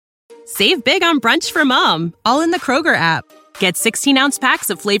Save big on brunch for mom, all in the Kroger app. Get 16-ounce packs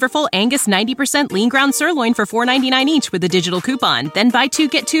of flavorful Angus 90% lean ground sirloin for $4.99 each with a digital coupon. Then buy 2,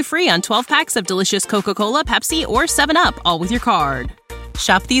 get 2 free on 12 packs of delicious Coca-Cola, Pepsi, or 7-Up, all with your card.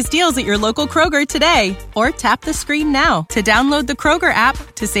 Shop these deals at your local Kroger today, or tap the screen now to download the Kroger app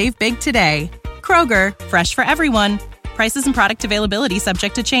to save big today. Kroger, fresh for everyone. Prices and product availability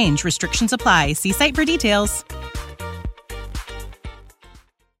subject to change. Restrictions apply. See site for details.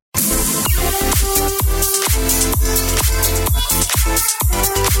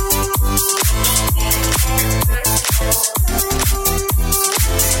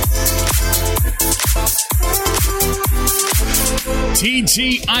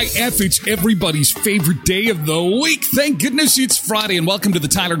 TGIF, it's everybody's favorite day of the week. Thank goodness it's Friday, and welcome to the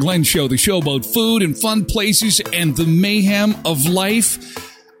Tyler Glenn Show, the show about food and fun places and the mayhem of life.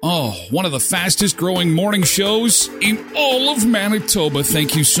 Oh, one of the fastest growing morning shows in all of Manitoba.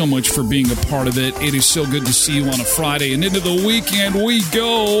 Thank you so much for being a part of it. It is so good to see you on a Friday, and into the weekend we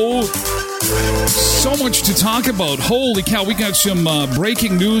go. So much to talk about. Holy cow, we got some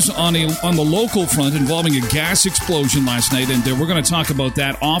breaking news on the local front involving a gas explosion last night, and we're going to talk about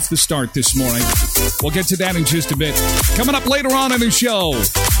that off the start this morning. We'll get to that in just a bit. Coming up later on in the show,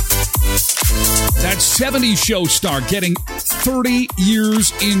 that 70s show star getting 30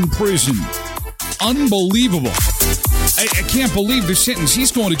 years in prison. Unbelievable. I can't believe the sentence.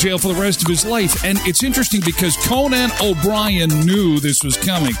 He's going to jail for the rest of his life. And it's interesting because Conan O'Brien knew this was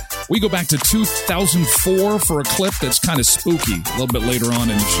coming. We go back to 2004 for a clip that's kind of spooky a little bit later on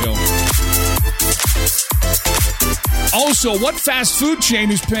in the show. Also, what fast food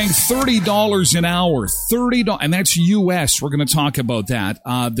chain is paying $30 an hour? $30, and that's U.S. We're going to talk about that.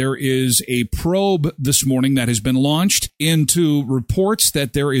 There is a probe this morning that has been launched into reports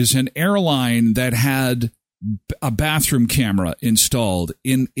that there is an airline that had a bathroom camera installed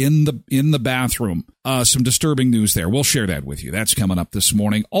in the bathroom. Some disturbing news there. We'll share that with you. That's coming up this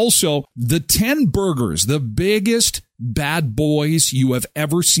morning. Also, the 10 burgers, the biggest bad boys you have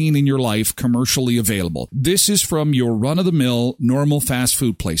ever seen in your life, commercially available. This is from your run-of-the-mill normal fast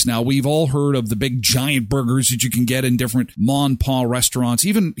food place. Now, we've all heard of the big giant burgers that you can get in different ma-and-pa restaurants,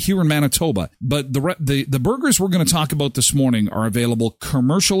 even here in Manitoba. But the burgers we're going to talk about this morning are available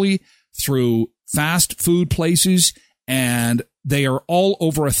commercially through fast food places, and they are all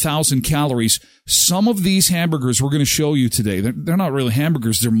over 1,000 calories. Some of these hamburgers we're going to show you today, they're not really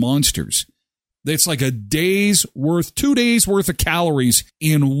hamburgers, they're monsters. It's like 2 days worth of calories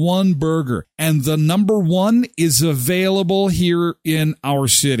in one burger. And the number one is available here in our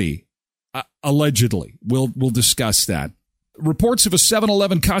city. Allegedly. We'll discuss that. Reports of a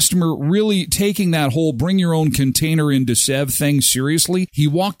 7-Eleven customer really taking that whole bring your own container into Sev thing seriously. He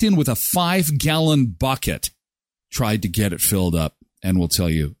walked in with a 5-gallon bucket, tried to get it filled up, and we'll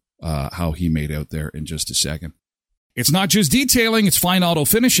tell you how he made out there in just a second. It's not just detailing, it's fine auto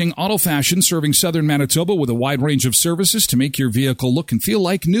finishing. Auto Fashion, serving southern Manitoba with a wide range of services to make your vehicle look and feel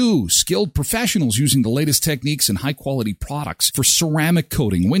like new. Skilled professionals using the latest techniques and high-quality products for ceramic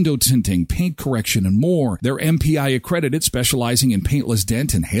coating, window tinting, paint correction, and more. They're MPI accredited, specializing in paintless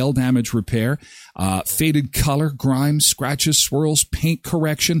dent and hail damage repair, faded color, grime, scratches, swirls, paint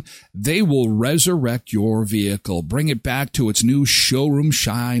correction. They will resurrect your vehicle, bring it back to its new showroom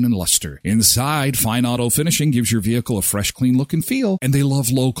shine and luster. Inside, fine auto finishing gives your vehicle a fresh, clean look and feel, and they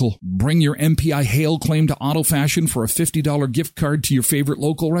love local. Bring your MPI hail claim to Auto Fashion for a $50 gift card to your favorite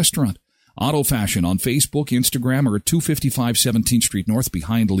local restaurant. Auto Fashion on Facebook, Instagram, or at 255 17th Street North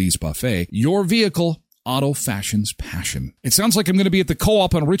behind Lee's Buffet. Your vehicle, Auto Fashion's passion. It sounds like I'm going to be at the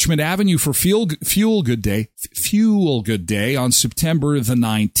Co-op on Richmond Avenue for Fuel Good Day on September the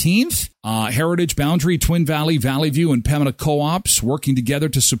 19th. Heritage, Boundary, Twin Valley, Valley View, and Pembina Co-ops working together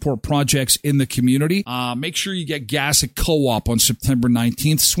to support projects in the community. Make sure you get gas at Co-op on September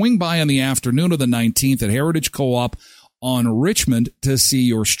 19th. Swing by on the afternoon of the 19th at Heritage Co-op on Richmond to see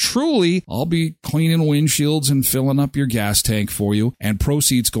yours truly. I'll be cleaning windshields and filling up your gas tank for you, and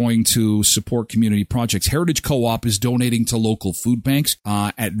proceeds going to support community projects. Heritage Co-op is donating to local food banks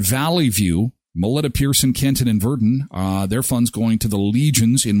at Valley View, Melita, Pearson, Kenton, and Verdon. Their funds going to the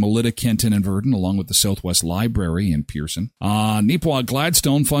Legions in Melita, Kenton, and Verdon, along with the Southwest Library in Pearson. Neepawa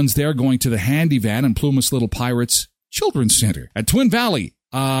Gladstone funds there going to the Handy Van and Plumas Little Pirates Children's Center. At Twin Valley,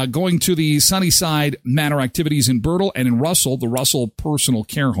 going to the Sunnyside Manor activities in Birtle, and in Russell, the Russell Personal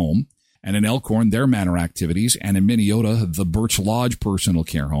Care Home, and in Elkhorn, their Manor activities, and in Minneota, the Birch Lodge Personal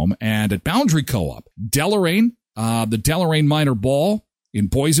Care Home, and at Boundary Co-op, Deloraine, the Deloraine Minor Ball, in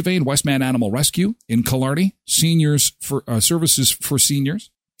Boissevain, Westman Animal Rescue, in Killarney, seniors for services for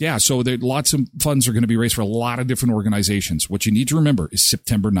seniors, Yeah, so there lots of funds are going to be raised for a lot of different organizations. What you need to remember is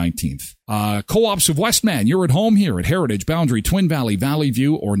September 19th. Co-ops of Westman, you're at home here at Heritage, Boundary, Twin Valley, Valley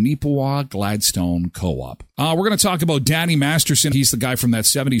View, or Neepawa Gladstone Co-op. We're going to talk about Danny Masterson. He's the guy from that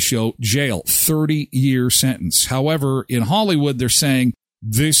 70s show, jail, 30-year sentence. However, in Hollywood, they're saying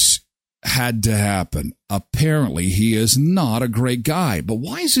this had to happen. Apparently, he is not a great guy. But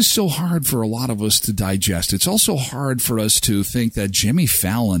why is this so hard for a lot of us to digest? It's also hard for us to think that Jimmy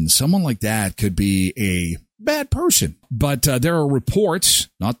Fallon, someone like that, could be a bad person. But there are reports,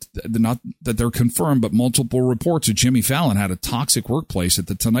 not that they're confirmed, but multiple reports that Jimmy Fallon had a toxic workplace at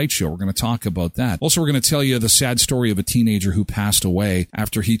The Tonight Show. We're going to talk about that. Also, we're going to tell you the sad story of a teenager who passed away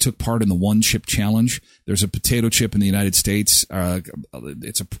after he took part in the One Chip Challenge. There's a potato chip in the United States.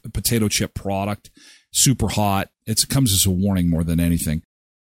 It's a potato chip product, super hot. It comes as a warning more than anything.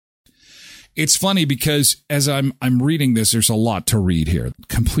 It's funny because as I'm reading this, there's a lot to read here,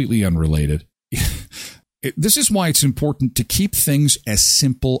 completely unrelated. This is why it's important to keep things as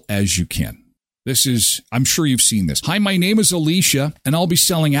simple as you can. I'm sure you've seen this. Hi, my name is Alicia, and I'll be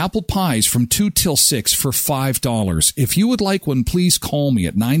selling apple pies from 2 till 6 for $5. If you would like one, please call me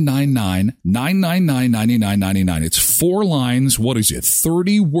at 999-999-9999. It's 4 lines. What is it?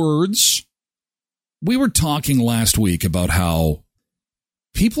 30 words. We were talking last week about how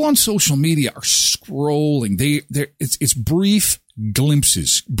people on social media are scrolling. It's brief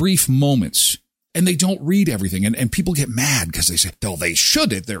glimpses, brief moments. And they don't read everything. And people get mad because they say, oh, they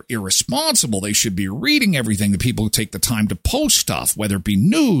should. They're irresponsible. They should be reading everything. The people who take the time to post stuff, whether it be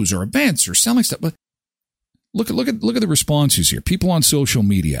news or events or selling stuff. But look at the responses here. People on social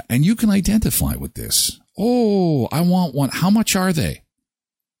media. And you can identify with this. Oh, I want one. How much are they?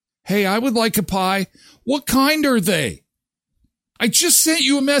 Hey, I would like a pie. What kind are they? I just sent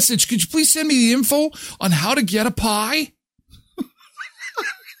you a message. Could you please send me the info on how to get a pie?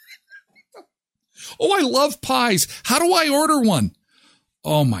 Oh, I love pies. How do I order one?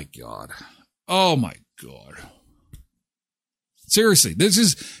 Oh, my God. Oh, my God. Seriously,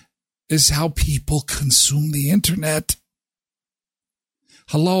 this is how people consume the internet.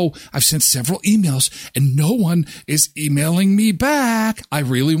 Hello, I've sent several emails, and no one is emailing me back. I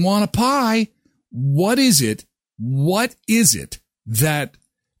really want a pie. What is it? What is it that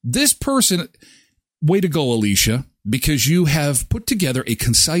this person... Way to go, Alicia, because you have put together a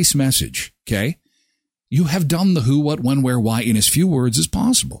concise message, okay? You have done the who, what, when, where, why in as few words as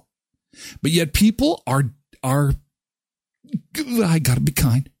possible. But yet people are I gotta be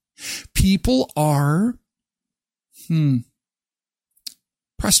kind. People are,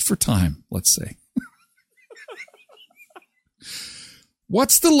 pressed for time, let's say.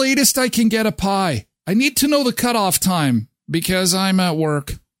 What's the latest I can get a pie? I need to know the cutoff time because I'm at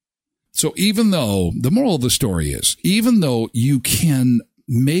work. So even though, the moral of the story is, even though you can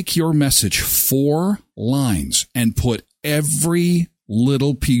make your message 4 lines and put every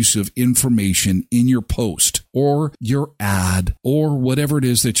little piece of information in your post or your ad or whatever it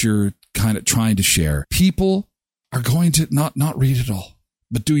is that you're kind of trying to share, people are going to not read it all,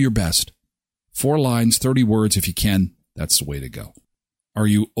 but do your best. 4 lines, 30 words if you can. That's the way to go. Are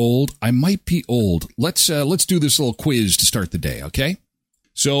you old? I might be old. Let's do this little quiz to start the day, okay?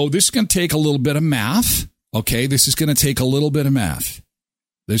 So this is going to take a little bit of math, okay? This is going to take a little bit of math.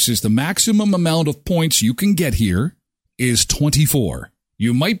 This is the maximum amount of points you can get here is 24.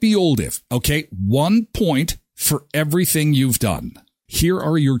 You might be old if, okay? 1 point for everything you've done. Here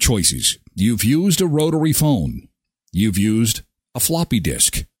are your choices. You've used a rotary phone. You've used a floppy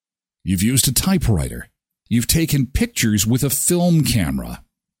disk. You've used a typewriter. You've taken pictures with a film camera.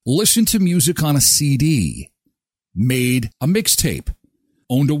 Listened to music on a CD. Made a mixtape.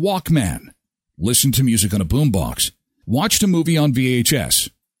 Owned a Walkman. Listened to music on a boombox. Watched a movie on VHS.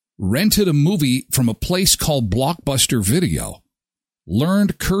 Rented a movie from a place called Blockbuster Video.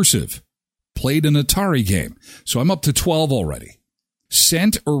 Learned cursive. Played an Atari game. So I'm up to 12 already.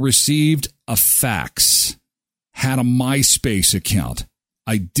 Sent or received a fax. Had a MySpace account.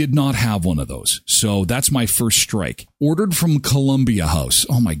 I did not have one of those. So that's my first strike. Ordered from Columbia House.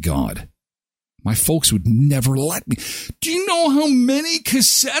 Oh my God. My folks would never let me. Do you know how many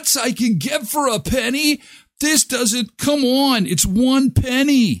cassettes I can get for a penny? This doesn't, come on, it's 1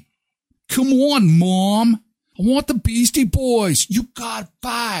 penny. Come on, Mom. I want the Beastie Boys. You got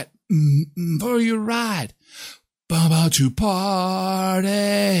fight for your ride. About to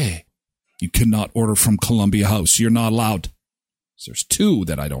party. You cannot order from Columbia House. You're not allowed. So there's 2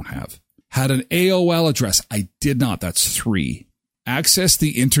 that I don't have. Had an AOL address. I did not. That's 3. Access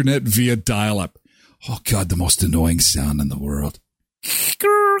the internet via dial-up. Oh, God, the most annoying sound in the world.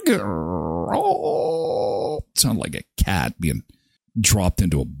 Sound like a cat being dropped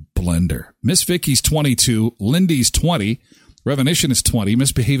into a blender. Miss Vicky's 22, Lindy's 20, Revenition is 20,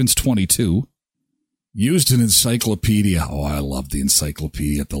 Misbehavin's 22. Used an encyclopedia. Oh, I love the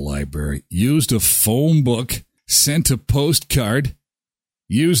encyclopedia at the library. Used a phone book, sent a postcard,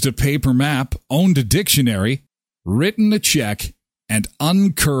 used a paper map, owned a dictionary, written a check, and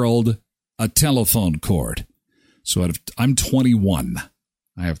uncurled a telephone cord. So I'm 21.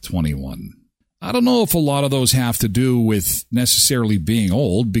 I have 21. I don't know if a lot of those have to do with necessarily being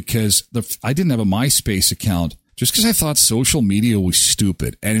old, because I didn't have a MySpace account just because I thought social media was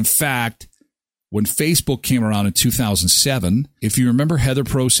stupid. And in fact, when Facebook came around in 2007, if you remember Heather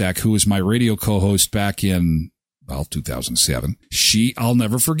Prosack, who was my radio co-host back in, 2007, I'll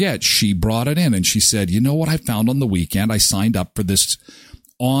never forget, she brought it in and she said, you know what I found on the weekend? I signed up for this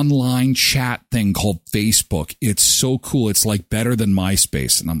online chat thing called Facebook. It's so cool. It's like better than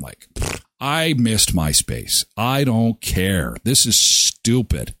MySpace. And I'm like, I missed MySpace. I don't care. This is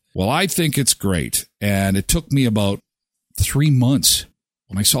stupid. Well, I think it's great. And it took me about 3 months.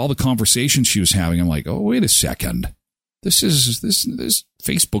 When I saw the conversation she was having, I'm like, oh, wait a second. This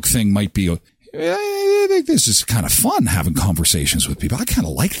Facebook thing might be, I think this is kind of fun having conversations with people. I kind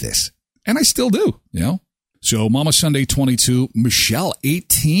of like this. And I still do, So Mama Sunday 22, Michelle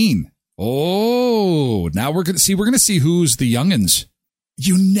 18. Oh, now we're going to see who's the youngins.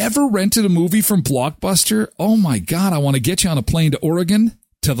 You never rented a movie from Blockbuster? Oh my God, I want to get you on a plane to Oregon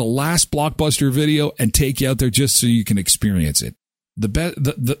to the last Blockbuster video and take you out there just so you can experience it.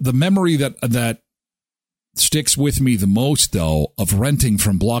 The memory that sticks with me the most, though, of renting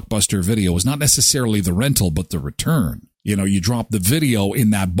from Blockbuster Video is not necessarily the rental, but the return. You drop the video in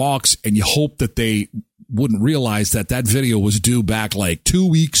that box and you hope that they wouldn't realize that video was due back like 2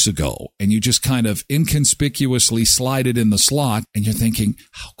 weeks ago. And you just kind of inconspicuously slide it in the slot and you're thinking,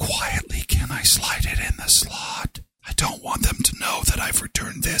 how quietly can I slide it in the slot? I don't want them to know that I've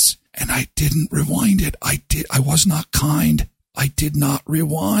returned this. And I didn't rewind it. I was not kind. I did not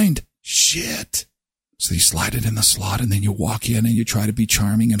rewind. Shit. So you slide it in the slot and then you walk in and you try to be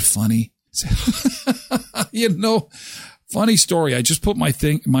charming and funny. Funny story. I just put my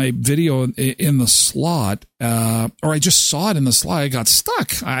video in the slot, or I just saw it in the slot. I got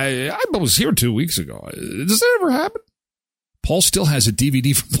stuck. I was here 2 weeks ago. Does that ever happen? Paul still has a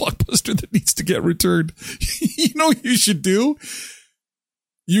DVD from Blockbuster that needs to get returned. You know what you should do?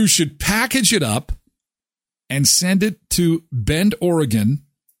 You should package it up and send it to Bend, Oregon.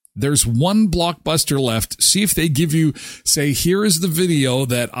 There's one Blockbuster left. See if they give you, say, here is the video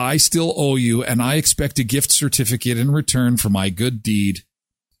that I still owe you, and I expect a gift certificate in return for my good deed.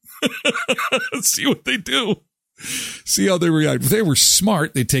 See what they do. See how they react. If they were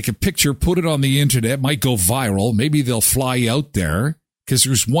smart, they'd take a picture, put it on the internet, might go viral. Maybe they'll fly out there, because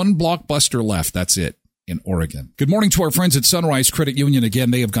there's one Blockbuster left. That's it. In Oregon. Good morning to our friends at Sunrise Credit Union.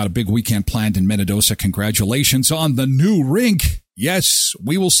 Again, they have got a big weekend planned in Minnedosa. Congratulations on the new rink. Yes,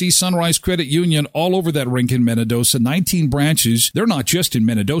 we will see Sunrise Credit Union all over that rink in Minnedosa. 19 branches. They're not just in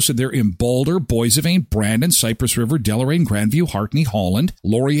Minnedosa. They're in Boulder, Boissevain, Brandon, Cypress River, Deloraine, Grandview, Hartney, Holland,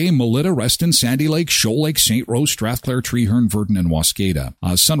 Laurier, Melita, Reston, Sandy Lake, Shoal Lake, St. Rose, Strathclair, Treeherne, Verdon, and Wascada.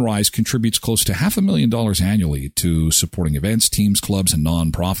 Sunrise contributes close to $500,000 annually to supporting events, teams, clubs, and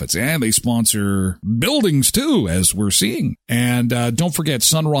nonprofits. And they sponsor buildings, too, as we're seeing. And don't forget,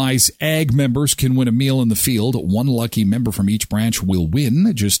 Sunrise Ag members can win a meal in the field. One lucky member from each branch will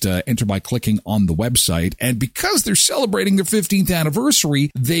win. Just enter by clicking on the website. And because they're celebrating their 15th anniversary,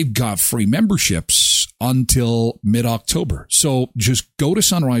 they've got free memberships until mid-October. So just go to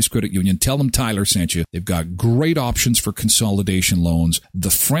Sunrise Credit Union. Tell them Tyler sent you. They've got great options for consolidation loans,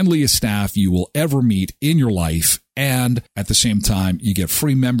 the friendliest staff you will ever meet in your life. And at the same time, you get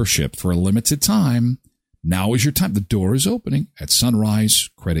free membership for a limited time. Now is your time. The door is opening at Sunrise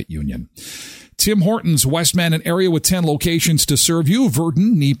Credit Union. Tim Hortons, Westman, an area with 10 locations to serve you.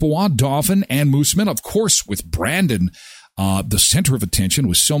 Verdon, Neepawa, Dauphin, and Moosomin. Of course, with Brandon, the center of attention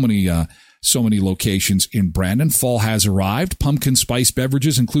with so many locations in Brandon. Fall has arrived. Pumpkin spice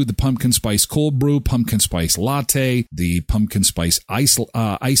beverages include the pumpkin spice cold brew, pumpkin spice latte, the pumpkin spice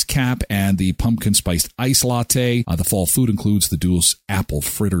ice cap, and the pumpkin spiced ice latte. The fall food includes the Duel's apple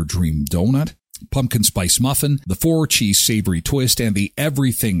fritter dream donut, pumpkin spice muffin, the 4-cheese savory twist, and the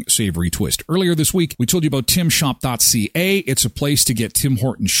everything savory twist. Earlier this week, we told you about timshop.ca. It's a place to get Tim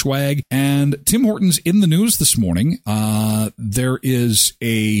Hortons swag. And Tim Hortons in the news this morning. There is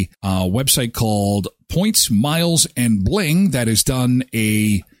a website called Points, Miles, and Bling that has done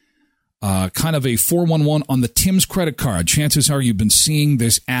a kind of a 411 on the Tim's credit card. Chances are you've been seeing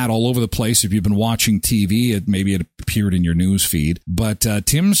this ad all over the place. If you've been watching TV, maybe it appeared in your news feed. But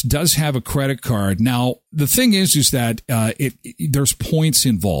Tim's does have a credit card. Now, the thing is that there's points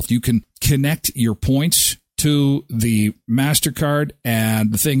involved. You can connect your points to the MasterCard,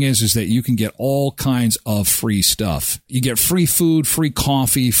 and the thing is that you can get all kinds of free stuff. You get free food, free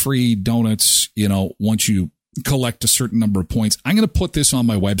coffee, free donuts, once you collect a certain number of points. I'm going to put this on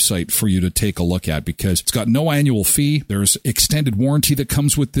my website for you to take a look at because it's got no annual fee. There's extended warranty that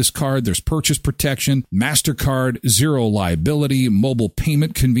comes with this card. There's purchase protection, MasterCard, zero liability, mobile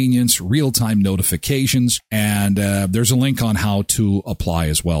payment convenience, real-time notifications, and there's a link on how to apply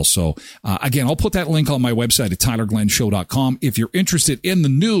as well. So again, I'll put that link on my website at tylerglenshow.com if you're interested in the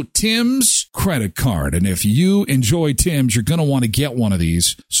new Tim's credit card. And if you enjoy Tim's, you're going to want to get one of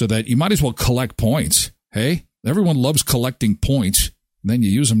these so that you might as well collect points. Hey, everyone loves collecting points. Then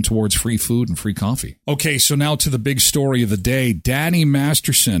you use them towards free food and free coffee. Okay, so now to the big story of the day. Danny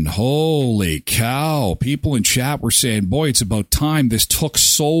Masterson. Holy cow. People in chat were saying, boy, it's about time. This took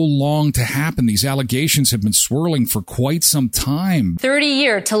so long to happen. These allegations have been swirling for quite some time.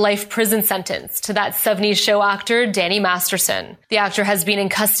 30-year to life prison sentence to that 70s show actor, Danny Masterson. The actor has been in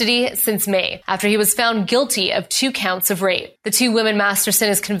custody since May after he was found guilty of 2 counts of rape. The 2 women Masterson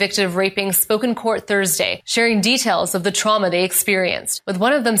is convicted of raping spoke in court Thursday, sharing details of the trauma they experienced, with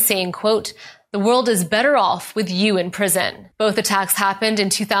one of them saying, quote, "The world is better off with you in prison." Both attacks happened in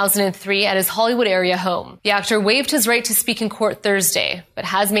 2003 at his Hollywood area home. The actor waived his right to speak in court Thursday, but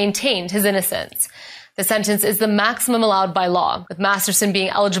has maintained his innocence. The sentence is the maximum allowed by law, with Masterson being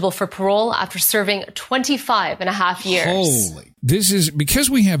eligible for parole after serving 25 and a half years. Holy. This is because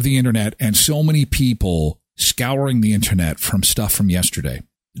we have the internet and so many people scouring the internet from stuff from yesterday.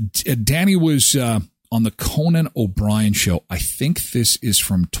 Danny was on the Conan O'Brien show. I think this is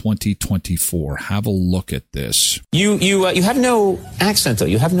from 2024. Have a look at this. You have no accent, though.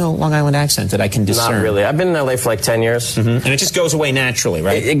 You have no Long Island accent that I can discern. Not really. I've been in LA for like 10 years. Mm-hmm. And it just goes away naturally,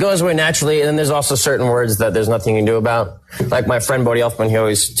 right? It goes away naturally, and then there's also certain words that there's nothing you can do about. Like my friend Bodie Elfman, he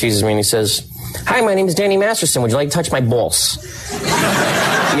always teases me and he says, "Hi, my name is Danny Masterson. Would you like to touch my balls?"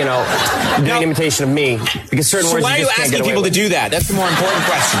 Doing an imitation of me, because certain words why you just are you can't get asking away people with. to do that? That's the more important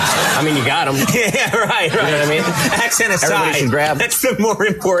question. I mean, you got them. Yeah, right. You know what I mean? Accent aside, everybody should grab. That's the more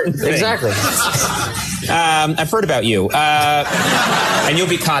important thing. Exactly. I've heard about you, and you'll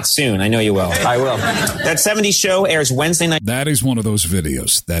be caught soon. I know you will. I will. That 70s show airs Wednesday night. That is one of those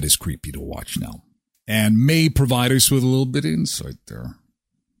videos that is creepy to watch now, and may provide us with a little bit of insight there.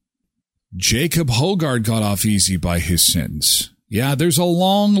 Jacob Hogard got off easy by his sentence. Yeah, there's a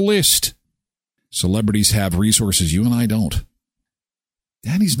long list. Celebrities have resources you and I don't.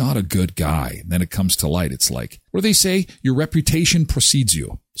 Danny's not a good guy. Then it comes to light. It's like, what do they say? Your reputation precedes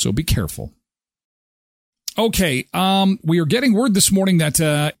you. So be careful. Okay, we are getting word this morning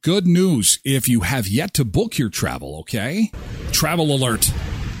that good news if you have yet to book your travel, okay? Travel alert.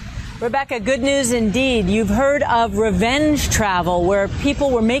 Rebecca, good news indeed. You've heard of revenge travel, where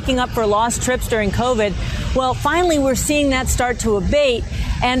people were making up for lost trips during COVID. Well, finally, we're seeing that start to abate.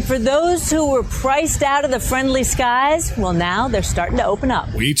 And for those who were priced out of the friendly skies, well, now they're starting to open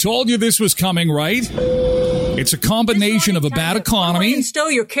up. We told you this was coming, right? It's a combination of a bad economy and stow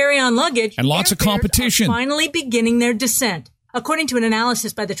your carry-on luggage and lots of competition. Finally beginning their descent. According to an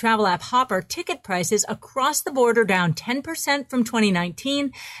analysis by the travel app Hopper, ticket prices across the board are down 10% from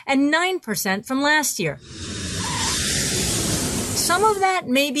 2019 and 9% from last year. Some of that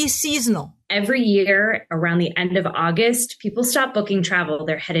may be seasonal. Every year around the end of August, people stop booking travel.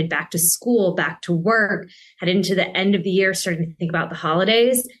 They're headed back to school, back to work, headed into the end of the year, starting to think about the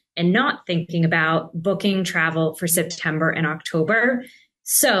holidays and not thinking about booking travel for September and October.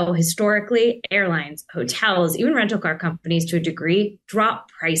 So historically, airlines, hotels, even rental car companies to a degree drop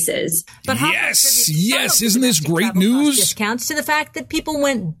prices. But yes. Isn't this great news? Discounts to the fact that people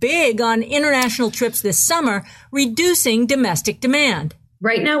went big on international trips this summer, reducing domestic demand.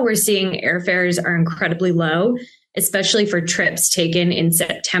 Right now, we're seeing airfares are incredibly low, especially for trips taken in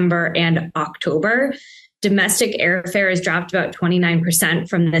September and October. Domestic airfare has dropped about 29%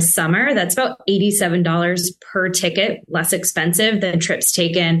 from this summer. That's about $87 per ticket, less expensive than trips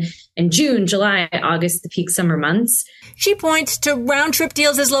taken in June, July, August, the peak summer months. She points to round-trip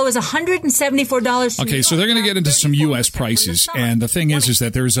deals as low as $174. Okay, so they're going to get into some U.S. prices, and the thing is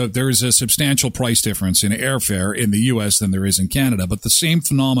that there is a substantial price difference in airfare in the U.S. than there is in Canada, but the same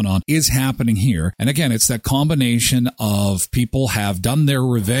phenomenon is happening here. And again, it's that combination of people have done their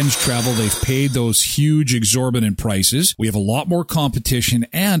revenge travel. They've paid those huge exorbitant prices. We have a lot more competition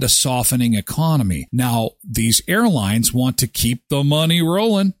and a softening economy. Now, these airlines want to keep the money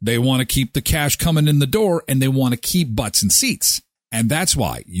rolling. They want to keep the cash coming in the door, and they want to keep butts and seats. And that's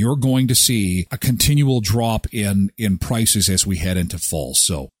why you're going to see a continual drop in prices as we head into fall.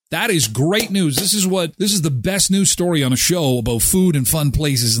 So that is great news. This is the best news story on a show about food and fun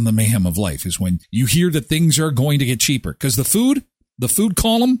places in the mayhem of life, is when you hear that things are going to get cheaper. Because the food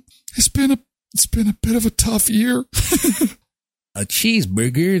column has been a bit of a tough year. A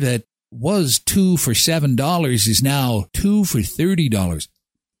cheeseburger that was $2 for $7 is now $2 for $30.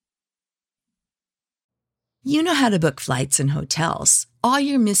 You know how to book flights and hotels. All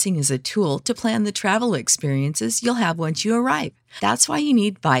you're missing is a tool to plan the travel experiences you'll have once you arrive. That's why you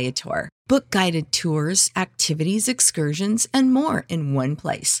need Viator. Book guided tours, activities, excursions, and more in one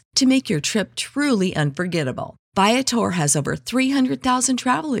place to make your trip truly unforgettable. Viator has over 300,000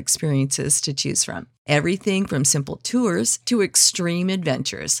 travel experiences to choose from. Everything from simple tours to extreme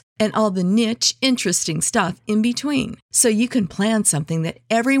adventures and all the niche, interesting stuff in between. So you can plan something that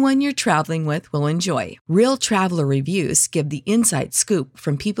everyone you're traveling with will enjoy. Real traveler reviews give the inside scoop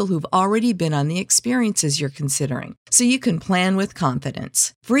from people who've already been on the experiences you're considering. So you can plan with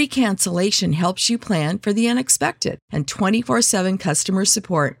confidence. Free cancellation helps you plan for the unexpected. And 24/7 customer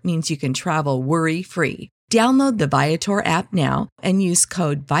support means you can travel worry-free. Download the Viator app now and use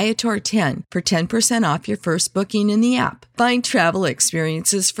code Viator10 for 10% off your first booking in the app. Find travel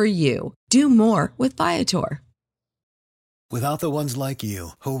experiences for you. Do more with Viator. Without the ones like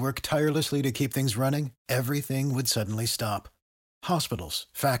you, who work tirelessly to keep things running, everything would suddenly stop. Hospitals,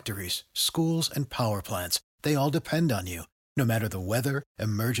 factories, schools, and power plants, they all depend on you. No matter the weather,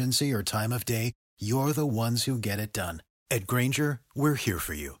 emergency, or time of day, you're the ones who get it done. At Grainger, we're here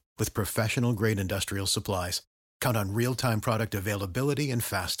for you. With professional-grade industrial supplies, count on real-time product availability and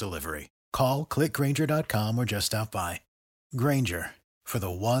fast delivery. Call, clickgrainger.com, or just stop by. Grainger, for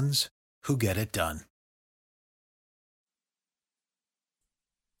the ones who get it done.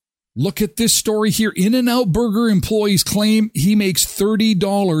 Look at this story here. In-N-Out Burger employees claim he makes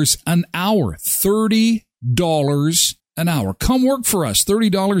 $30 an hour. $30 an hour. Come work for us.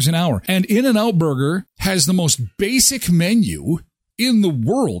 $30 an hour. And In-N-Out Burger has the most basic menu in the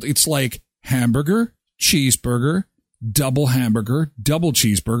world. It's like hamburger, cheeseburger, double hamburger, double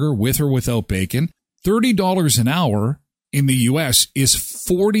cheeseburger with or without bacon. $30 an hour in the U.S. is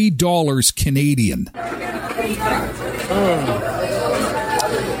 $40 Canadian.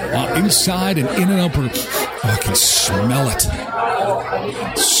 Inside an In-N-Out Burger. Oh, I can smell it.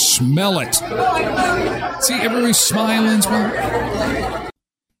 Smell it. See, everybody's smiling.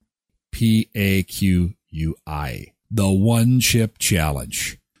 PAQUI. The One Chip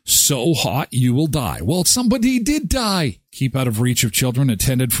Challenge. So hot you will die. Well, somebody did die. Keep out of reach of children.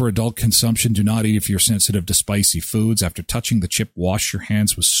 Intended for adult consumption. Do not eat if you're sensitive to spicy foods. After touching the chip, wash your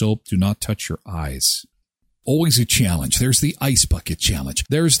hands with soap. Do not touch your eyes. Always a challenge. There's the ice bucket challenge.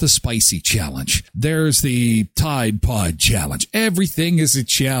 There's the spicy challenge. There's the Tide Pod challenge. Everything is a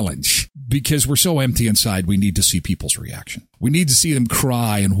challenge because we're so empty inside. We need to see people's reaction. We need to see them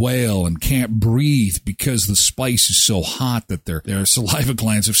cry and wail and can't breathe because the spice is so hot that their saliva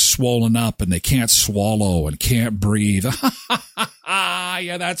glands have swollen up and they can't swallow and can't breathe.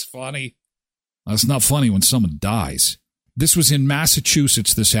 Yeah, that's funny. That's not funny when someone dies. This was in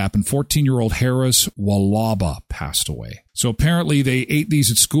Massachusetts. This happened. 14-year-old Harris Walaba passed away. So apparently they ate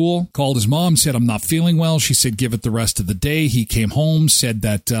these at school, called his mom, said, I'm not feeling well. She said, give it the rest of the day. He came home, said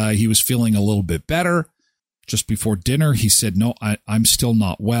that he was feeling a little bit better. Just before dinner, he said, no, I'm still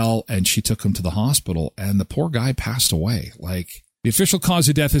not well. And she took him to the hospital, and the poor guy passed away. The official cause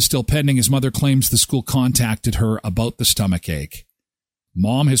of death is still pending. His mother claims the school contacted her about the stomach ache.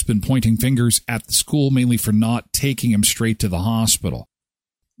 Mom has been pointing fingers at the school mainly for not taking him straight to the hospital.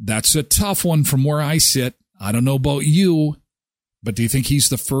 That's a tough one from where I sit. I don't know about you, but do you think he's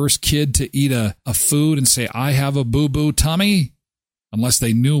the first kid to eat a food and say, I have a boo-boo tummy? Unless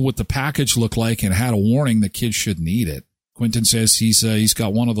they knew what the package looked like and had a warning that kids shouldn't eat it. Quentin says he's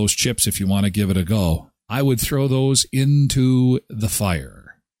got one of those chips if you want to give it a go. I would throw those into the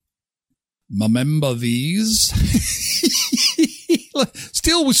fire. Remember these?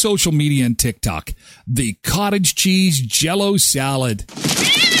 Still with social media and TikTok, the cottage cheese Jell-O salad.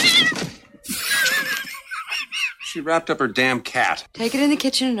 She wrapped up her damn cat. Take it in the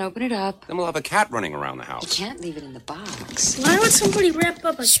kitchen and open it up. Then we'll have a cat running around the house. You can't leave it in the box. Why would somebody wrap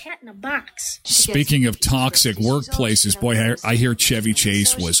up a cat in a box? Speaking of toxic workplaces, boy, I hear Chevy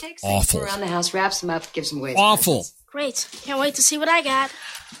Chase was awful. Around the house, wraps them up, gives them away. Awful. Great. Can't wait to see what I got.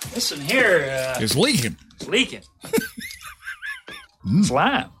 Listen here. It's leaking. It's leaking.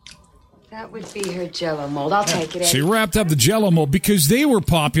 Slime. That would be her Jell-O mold. I'll take it. She wrapped up the Jell-O mold because they were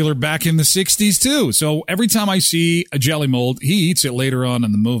popular back in the 60s, too. So every time I see a jelly mold, he eats it later on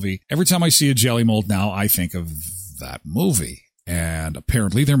in the movie. Every time I see a jelly mold now, I think of that movie. And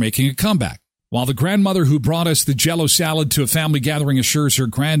apparently they're making a comeback. While the grandmother who brought us the Jell-O salad to a family gathering assures her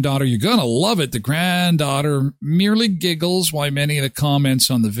granddaughter, "You're going to love it," the granddaughter merely giggles, while many of the comments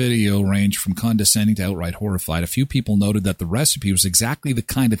on the video range from condescending to outright horrified. A few people noted that the recipe was exactly the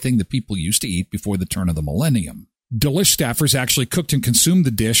kind of thing that people used to eat before the turn of the millennium. Delish staffers actually cooked and consumed the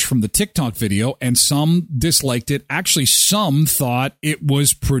dish from the TikTok video, and some disliked it. Actually, some thought it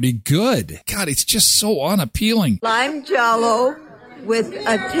was pretty good. God, it's just so unappealing. Lime Jell-O with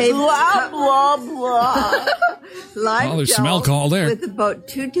a table blah blah blah. Lime there's some alcohol there. With about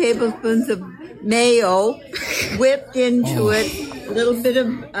 2 tablespoons of mayo whipped into it. A little bit of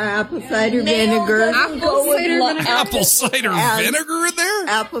apple cider vinegar. Apple cider vinegar in there?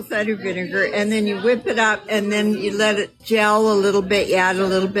 Apple cider vinegar. And then you whip it up and then you let it gel a little bit. You add a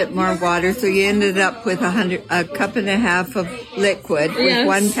little bit more water. So you ended up with a cup and a half of liquid with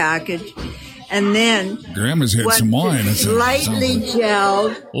one package. And then Grandma's had some wine. Lightly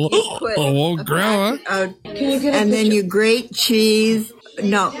gelled. Grandma. And then you grate cheese.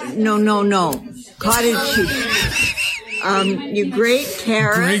 No. Cottage cheese. You grate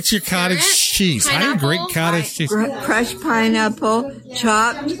carrots. Grate your cottage cheese. How do you grate cottage cheese? Crushed pineapple,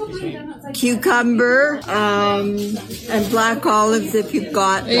 chopped cucumber, and black olives if you've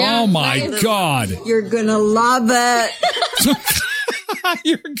got them. Oh my God. You're gonna love it.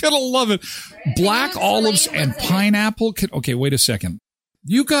 You're gonna love it. Black olives and pineapple. Okay, wait a second.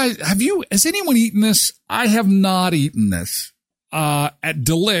 You guys, has anyone eaten this? I have not eaten this. At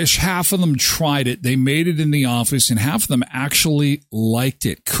Delish, half of them tried it. They made it in the office and half of them actually liked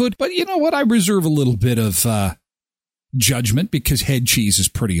it. But you know what? I reserve a little bit of, judgment because head cheese is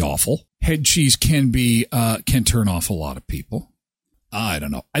pretty awful. Head cheese can turn off a lot of people. I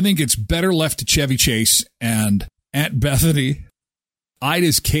don't know. I think it's better left to Chevy Chase and Aunt Bethany.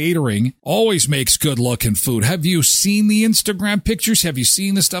 Ida's Catering always makes good-looking food. Have you seen the Instagram pictures? Have you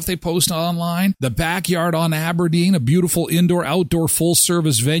seen the stuff they post online? The Backyard on Aberdeen, a beautiful indoor-outdoor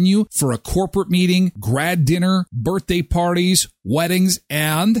full-service venue for a corporate meeting, grad dinner, birthday parties, weddings,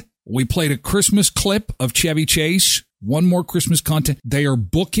 and we played a Christmas clip of Chevy Chase. One more Christmas content. They are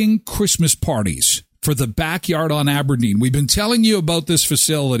booking Christmas parties for the Backyard on Aberdeen. We've been telling you about this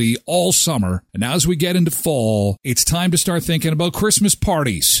facility all summer, and now as we get into fall, it's time to start thinking about Christmas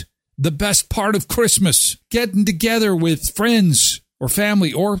parties. The best part of Christmas, getting together with friends or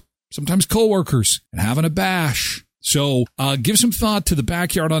family or sometimes coworkers and having a bash. So give some thought to the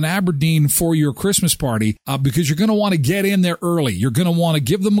Backyard on Aberdeen for your Christmas party because you're going to want to get in there early. You're going to want to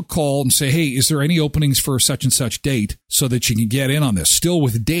give them a call and say, hey, is there any openings for such and such date so that you can get in on this? Still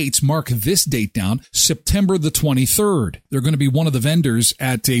with dates, mark this date down, September the 23rd. They're going to be one of the vendors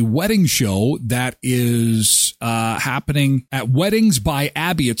at a wedding show that is happening at Weddings by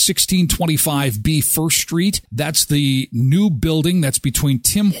Abbey at 1625B 1st Street. That's the new building that's between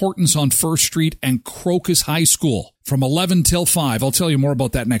Tim Hortons on 1st Street and Crocus High School. From 11 till 5. I'll tell you more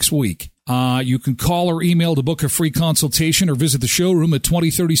about that next week. You can call or email to book a free consultation or visit the showroom at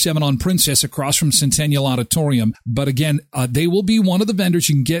 2037 on Princess across from Centennial Auditorium. But again, they will be one of the vendors.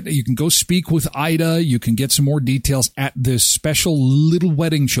 You can go speak with Ida. You can get some more details at this special little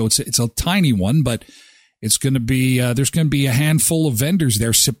wedding show. It's a tiny one, but it's going to be, there's going to be a handful of vendors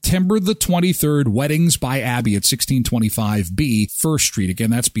there. September the 23rd, Weddings by Abbey at 1625B 1st Street. Again,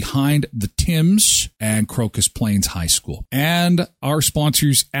 that's behind the Tims and Crocus Plains High School. And our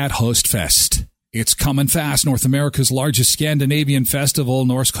sponsors at Host Fest. It's coming fast. North America's largest Scandinavian festival,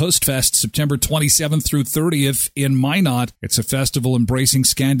 Norsk Høstfest, September 27th through 30th in Minot. It's a festival embracing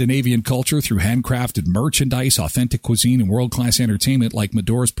Scandinavian culture through handcrafted merchandise, authentic cuisine, and world-class entertainment like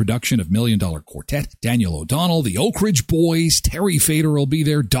Medora's production of $1 Million Quartet, Daniel O'Donnell, the Oak Ridge Boys, Terry Fader will be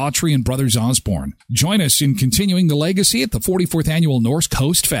there, Daughtry, and Brothers Osborne. Join us in continuing the legacy at the 44th Annual Norsk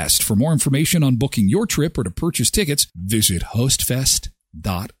Høstfest. For more information on booking your trip or to purchase tickets, visit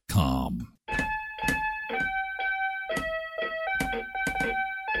hostfest.com.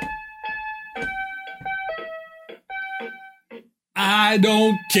 I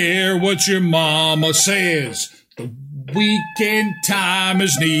don't care what your mama says. The weekend time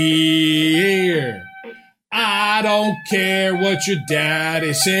is near. I don't care what your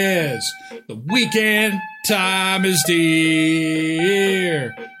daddy says. The weekend time is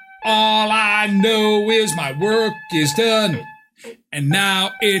dear. All I know is my work is done. And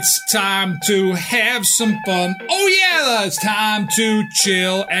now it's time to have some fun. Oh yeah, it's time to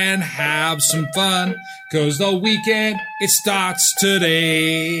chill and have some fun. 'Cause the weekend, it starts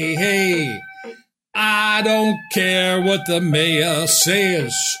today. Hey, I don't care what the mayor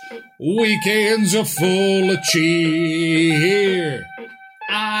says. Weekends are full of cheer.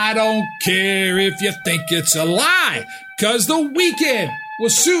 I don't care if you think it's a lie. 'Cause the weekend will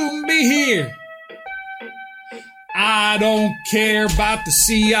soon be here. I don't care about the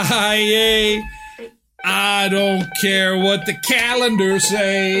CIA. I don't care what the calendars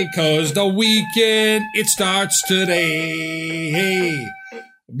say, 'cause the weekend, it starts today. Hey,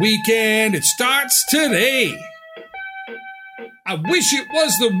 weekend, it starts today. I wish it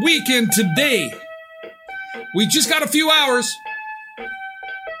was the weekend today. We just got a few hours.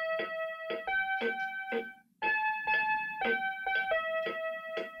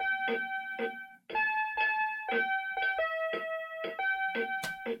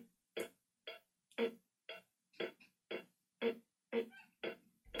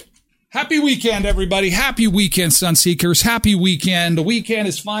 Happy weekend, everybody. Happy weekend, Sunseekers. Happy weekend. The weekend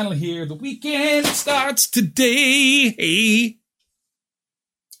is finally here. The weekend starts today. Hey.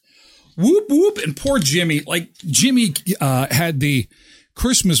 Whoop, whoop. And poor Jimmy. Like, Jimmy had the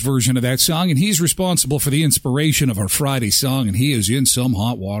Christmas version of that song, and he's responsible for the inspiration of our Friday song, and he is in some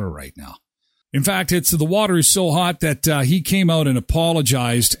hot water right now. In fact, the water is so hot that he came out and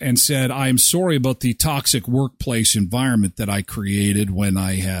apologized and said, I'm sorry about the toxic workplace environment that I created when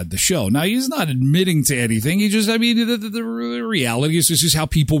I had the show. Now, he's not admitting to anything. The reality is this is how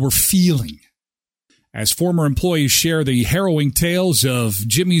people were feeling. As former employees share the harrowing tales of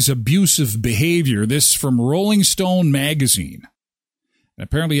Jimmy's abusive behavior, this from Rolling Stone magazine. And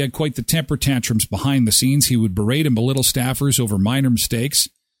apparently he had quite the temper tantrums behind the scenes. He would berate and belittle staffers over minor mistakes.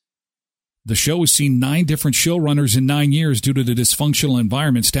 The show has seen 9 different showrunners in 9 years due to the dysfunctional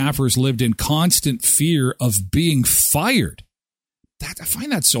environment. Staffers lived in constant fear of being fired. I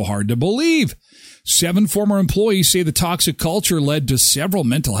find that so hard to believe. 7 former employees say the toxic culture led to several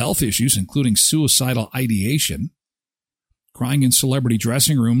mental health issues, including suicidal ideation. Crying in celebrity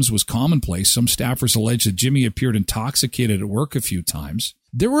dressing rooms was commonplace. Some staffers allege that Jimmy appeared intoxicated at work a few times.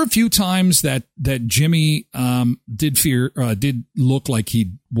 There were a few times that Jimmy did look like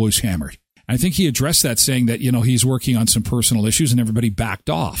he was hammered. I think he addressed that, saying that, he's working on some personal issues, and everybody backed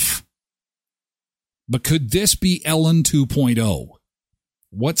off. But could this be Ellen 2.0?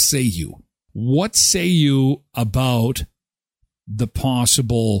 What say you? What say you about the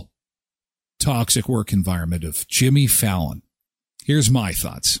possible toxic work environment of Jimmy Fallon? Here's my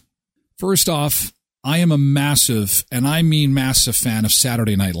thoughts. First off, I am a massive, and I mean massive, fan of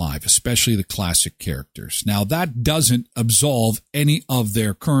Saturday Night Live, especially the classic characters. Now, that doesn't absolve any of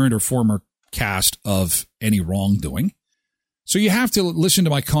their current or former cast of any wrongdoing. So you have to listen to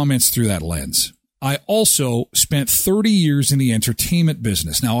my comments through that lens. I also spent 30 years in the entertainment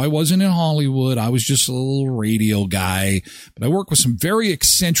business. Now, I wasn't in Hollywood. I was just a little radio guy, but I worked with some very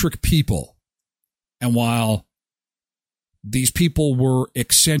eccentric people. And while these people were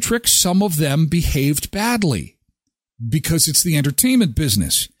eccentric, some of them behaved badly because it's the entertainment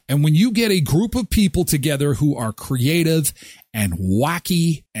business. And when you get a group of people together who are creative and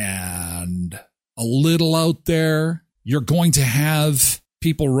wacky and a little out there, you're going to have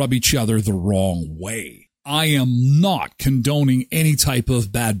people rub each other the wrong way. I am not condoning any type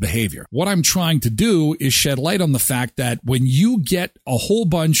of bad behavior. What I'm trying to do is shed light on the fact that when you get a whole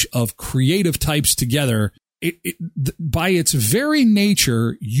bunch of creative types together, by its very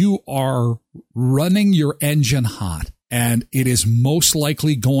nature, you are running your engine hot, and it is most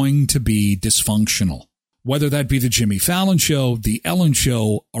likely going to be dysfunctional. Whether that be the Jimmy Fallon show, the Ellen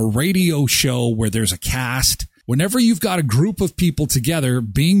show, a radio show where there's a cast, whenever you've got a group of people together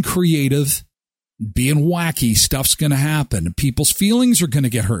being creative, being wacky, stuff's going to happen. People's feelings are going to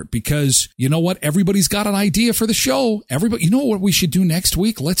get hurt because, you know what? Everybody's got an idea for the show. Everybody, you know what we should do next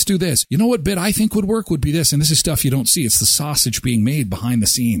week? Let's do this. You know what bit I think would work would be this. And this is stuff you don't see. It's the sausage being made behind the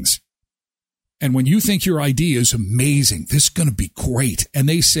scenes. And when you think your idea is amazing, this is going to be great. And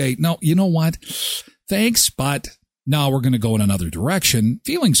they say, no, you know what? Thanks, but now we're going to go in another direction.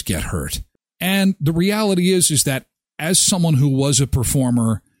 Feelings get hurt. And the reality is that as someone who was a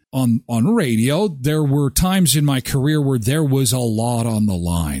performer on radio, there were times in my career where there was a lot on the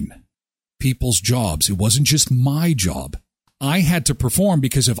line. People's jobs. It wasn't just my job. I had to perform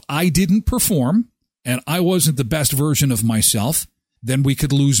because if I didn't perform and I wasn't the best version of myself, then we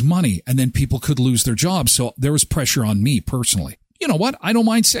could lose money and then people could lose their jobs. So there was pressure on me personally. You know what? I don't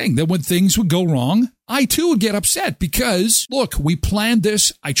mind saying that when things would go wrong, I too would get upset because, look, we planned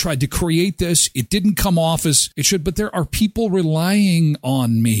this. I tried to create this. It didn't come off as it should, but there are people relying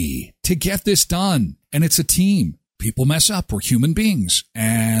on me to get this done. And it's a team. People mess up. We're human beings.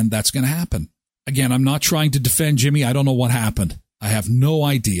 And that's going to happen. Again, I'm not trying to defend Jimmy. I don't know what happened. I have no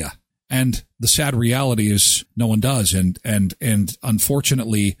idea. And the sad reality is no one does. And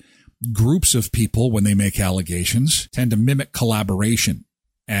unfortunately, groups of people, when they make allegations, tend to mimic collaboration.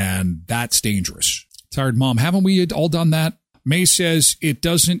 And that's dangerous. Tired Mom, haven't we all done that? May says it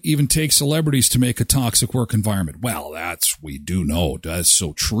doesn't even take celebrities to make a toxic work environment. Well, we do know. That's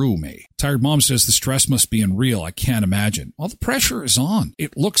so true, May. Tired Mom says the stress must be unreal. I can't imagine. Well, the pressure is on.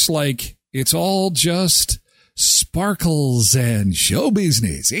 It looks like it's all just sparkles and show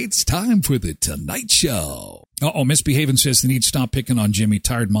business. It's time for the Tonight Show. Misbehaving says they need to stop picking on Jimmy.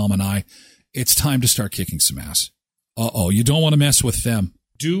 Tired Mom and I. It's time to start kicking some ass. You don't want to mess with them.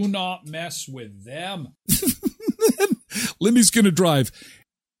 Do not mess with them. Lindy's going to drive.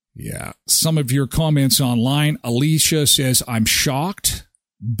 Yeah. Some of your comments online. Alicia says, I'm shocked.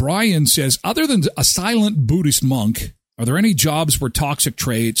 Brian says, other than a silent Buddhist monk, are there any jobs where toxic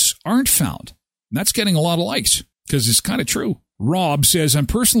traits aren't found? And that's getting a lot of likes because it's kind of true. Rob says, I'm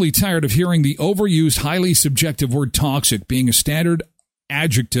personally tired of hearing the overused, highly subjective word toxic being a standard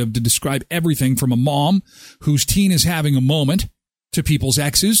adjective to describe everything from a mom whose teen is having a moment to people's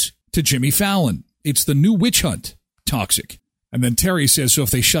exes to Jimmy Fallon. It's the new witch hunt, toxic. And then Terry says, so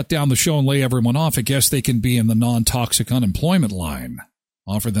if they shut down the show and lay everyone off, I guess they can be in the non-toxic unemployment line.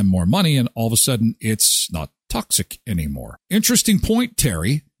 Offer them more money and all of a sudden it's not toxic anymore. Interesting point,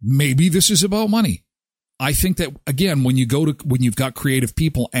 Terry. Maybe this is about money. I think that, again, when you've got creative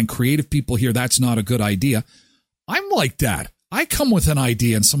people and creative people here, that's not a good idea. I'm like that. I come with an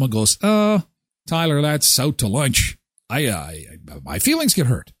idea and someone goes, Tyler, that's out to lunch. My feelings get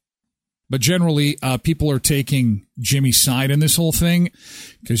hurt. But generally, people are taking Jimmy's side in this whole thing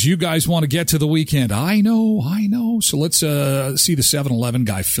because you guys want to get to the weekend. I know. So let's see the 7-Eleven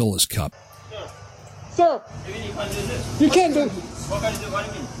guy fill his cup. Sir, you can't do it. What can you do? What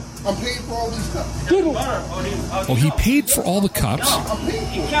do you mean? I'm paying for all these cups. Oh, he paid for all the cups? No, I'm paying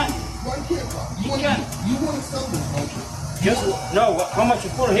for it. You can't. Why can't you want to sell them, don't you? No, how much you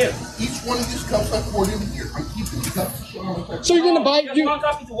put here? Each one of these cups I poured in here. I'm keeping the cups. So you're going to buy... Just one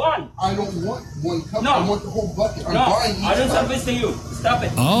cup into one. I don't want one cup. No. I want the whole bucket. I'm buying each I don't cup. service to you. Stop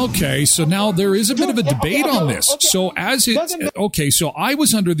it. Okay, so now there is a bit of a debate on this. So so I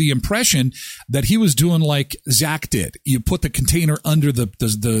was under the impression that he was doing like Zach did. You put the container under the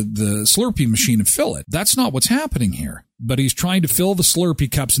Slurpee machine and fill it. That's not what's happening here. But he's trying to fill the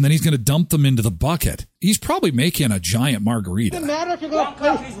Slurpee cups and then he's going to dump them into the bucket. He's probably making a giant margarita. It doesn't matter if you're going to...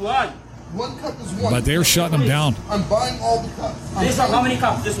 One cup is one. One cup is one. But they're shutting him down. I'm buying all the cups. This one, how many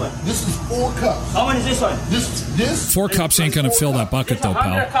cups? This one? This is 4 cups. How many is this one? This 4 cups ain't going to fill that bucket though,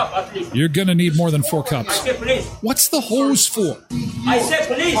 pal. Cup, at least. You're going to need more than 4 cups. I said please. What's the hose for? I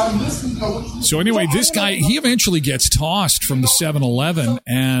said please. I'm listening to what you... So anyway, this guy, he eventually gets tossed from the 7-Eleven,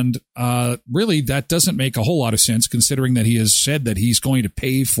 and really that doesn't make a whole lot of sense considering that he has said that he's going to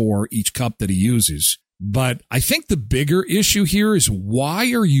pay for each cup that he uses. But I think the bigger issue here is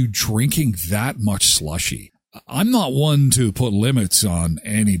why are you drinking that much slushy? I'm not one to put limits on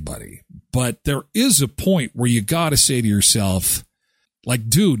anybody, but there is a point where you got to say to yourself, like,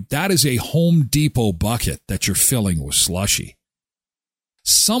 dude, that is a Home Depot bucket that you're filling with slushy.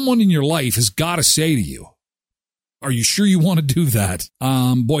 Someone in your life has got to say to you, are you sure you want to do that?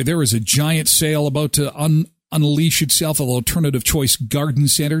 Boy, there is a giant sale about to unleash itself at Alternative Choice Garden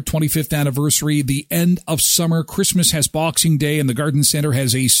Center, 25th anniversary, the end of summer. Christmas has Boxing Day, and the Garden Center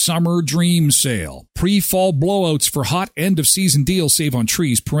has a summer dream sale. Pre-fall blowouts for hot end-of-season deals. Save on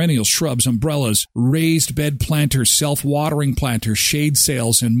trees, perennials, shrubs, umbrellas, raised bed planters, self-watering planters, shade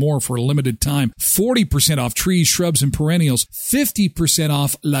sales, and more for a limited time. 40% off trees, shrubs, and perennials. 50%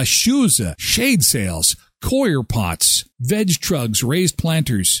 off La Chose shade sales. Coir pots, veg trugs, raised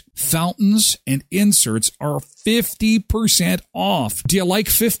planters, fountains, and inserts are 50% off. Do you like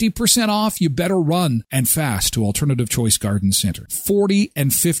 50% off? You better run and fast to Alternative Choice Garden Center. 40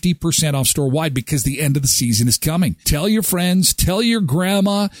 and 50% off store-wide because the end of the season is coming. Tell your friends, tell your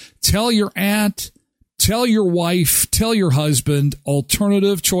grandma, tell your aunt, tell your wife, tell your husband.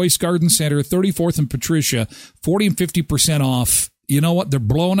 Alternative Choice Garden Center, 34th and Patricia, 40 and 50% off. you know what? They're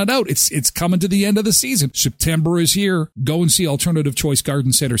blowing it out. It's coming to the end of the season. September is here. Go and see Alternative Choice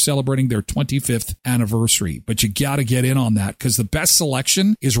Garden Center celebrating their 25th anniversary. But you got to get in on that because the best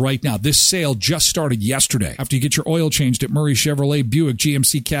selection is right now. This sale just started yesterday after you get your oil changed at Murray Chevrolet, Buick,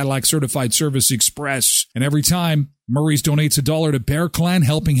 GMC, Cadillac Certified Service Express. And every time Murray's donates $1 to Bear Clan,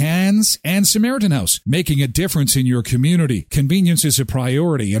 Helping Hands, and Samaritan House, making a difference in your community. Convenience is a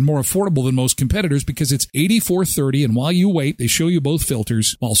priority and more affordable than most competitors because it's $84.30, and while you wait, they show you both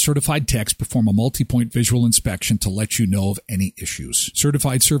filters while certified techs perform a multi-point visual inspection to let you know of any issues.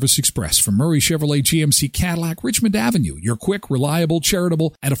 Certified Service Express from Murray Chevrolet, GMC, Cadillac, Richmond Avenue. Your quick, reliable,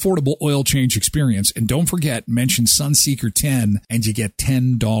 charitable, and affordable oil change experience. And don't forget, mention Sunseeker 10 and you get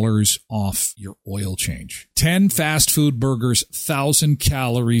 $10 off your oil change. 10 fast food burgers, 1,000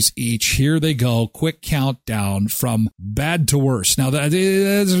 calories each. Here they go. Quick countdown from bad to worse. Now, that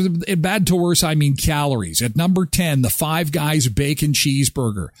is bad to worse, I mean calories. At number 10, the Five Guys Bacon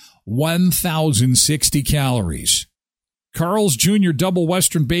Cheeseburger, 1,060 calories. Carl's Jr. Double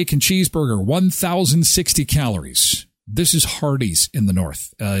Western Bacon Cheeseburger, 1,060 calories. This is Hardee's in the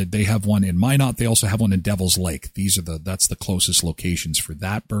north. They have one in Minot. They also have one in Devil's Lake. That's the closest locations for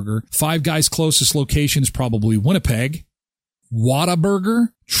that burger. Five Guys' closest location is probably Winnipeg. Whataburger,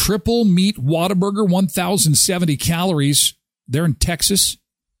 triple meat Whataburger, 1,070 calories. They're in Texas.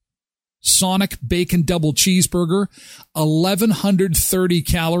 Sonic Bacon Double Cheeseburger, 1,130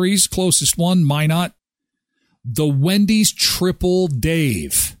 calories. Closest one, Minot. The Wendy's Triple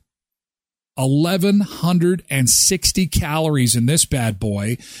Dave, 1,160 calories in this bad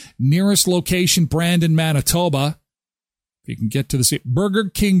boy. Nearest location, Brandon, Manitoba. If you can get to the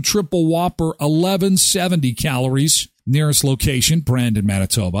Burger King Triple Whopper, 1,170 calories. Nearest location, Brandon,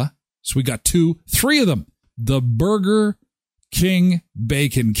 Manitoba. So we got three of them. The Burger King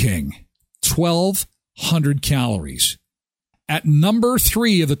Bacon King, 1,200 calories. At number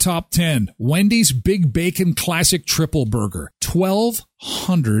 3 of the top 10, Wendy's Big Bacon Classic Triple Burger,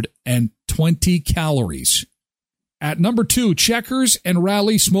 1,220 calories. At number 2, Checkers and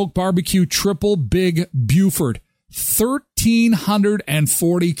Rally Smoked Barbecue Triple Big Buford,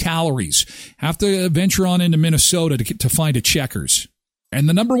 1,340 calories. Have to venture on into Minnesota to find a Checkers. And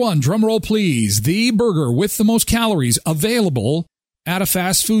the number 1, drum roll please, the burger with the most calories available at a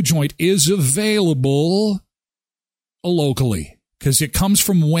fast food joint is available locally because it comes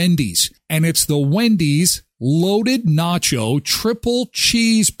from Wendy's, and it's the Wendy's Loaded Nacho Triple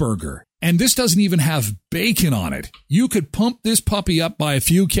Cheeseburger. And this doesn't even have bacon on it. You could pump this puppy up by a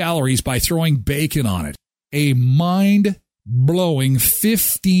few calories by throwing bacon on it. A mind-blowing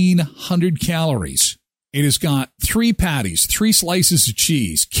 1,500 calories. It has got 3 patties, 3 slices of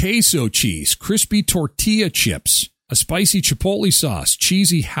cheese, queso cheese, crispy tortilla chips, a spicy chipotle sauce,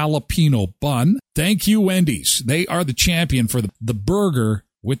 cheesy jalapeno bun. Thank you, Wendy's. They are the champion for the burger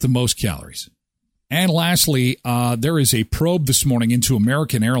with the most calories. And lastly, there is a probe this morning into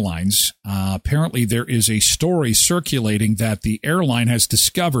American Airlines. Apparently, there is a story circulating that the airline has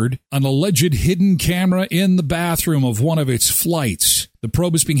discovered an alleged hidden camera in the bathroom of one of its flights. The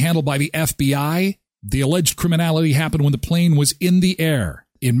probe is being handled by the FBI. The alleged criminality happened when the plane was in the air.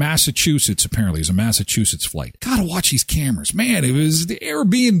 In Massachusetts, apparently. It was a Massachusetts flight. Gotta watch these cameras. Man, it was the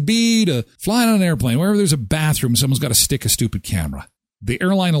Airbnb to flying on an airplane. Wherever there's a bathroom, someone's got to stick a stupid camera. The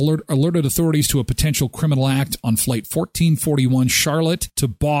airline alerted authorities to a potential criminal act on Flight 1441 Charlotte to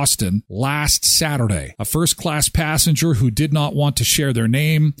Boston last Saturday. A first-class passenger who did not want to share their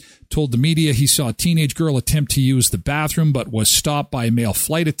name told the media he saw a teenage girl attempt to use the bathroom but was stopped by a male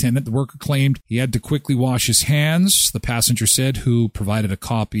flight attendant. The worker claimed he had to quickly wash his hands, the passenger said, who provided a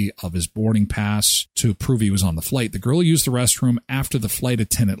copy of his boarding pass to prove he was on the flight. The girl used the restroom after the flight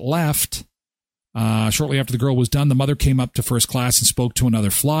attendant left. Shortly after the girl was done, the mother came up to first class and spoke to another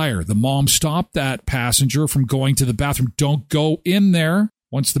flyer. The mom stopped that passenger from going to the bathroom. Don't go in there.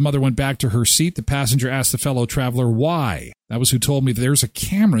 Once the mother went back to her seat, the passenger asked the fellow traveler why. That was who told me there's a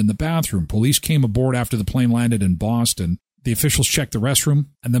camera in the bathroom. Police came aboard after the plane landed in Boston. The officials checked the restroom,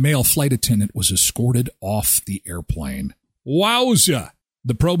 and the male flight attendant was escorted off the airplane. Wowza!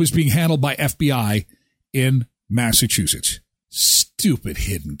 The probe is being handled by FBI in Massachusetts. Stupid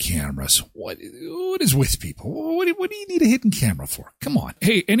hidden cameras. What is with people? What do you need a hidden camera for? Come on.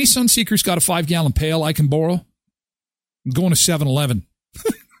 Hey, any Sunseekers got a 5-gallon pail I can borrow? I'm going to 7-Eleven.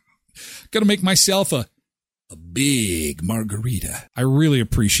 Got to make myself a big margarita. I really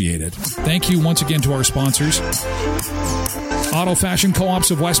appreciate it. Thank you once again to our sponsors. Auto Fashion Co-ops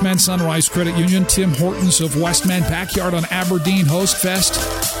of Westman, Sunrise Credit Union, Tim Hortons of Westman, Backyard on Aberdeen, Host Fest.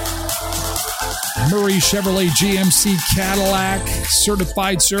 Murray Chevrolet GMC Cadillac,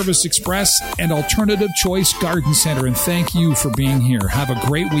 Certified Service Express, and Alternative Choice Garden Center. And thank you for being here. Have a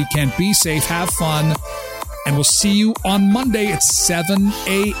great weekend. Be safe. Have fun. And we'll see you on Monday at 7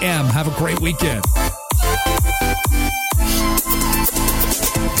 a.m. Have a great weekend.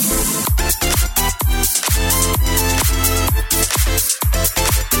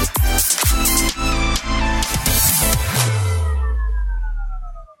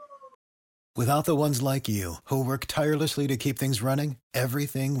 Without the ones like you, who work tirelessly to keep things running,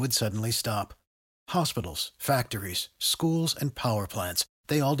 everything would suddenly stop. Hospitals, factories, schools, and power plants,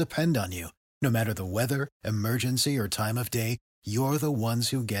 they all depend on you. No matter the weather, emergency, or time of day, you're the ones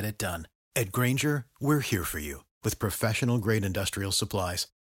who get it done. At Grainger, we're here for you with professional-grade industrial supplies.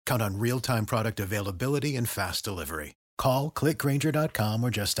 Count on real-time product availability and fast delivery. Call, click Grainger.com, or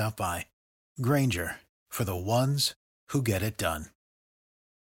just stop by. Grainger, for the ones who get it done.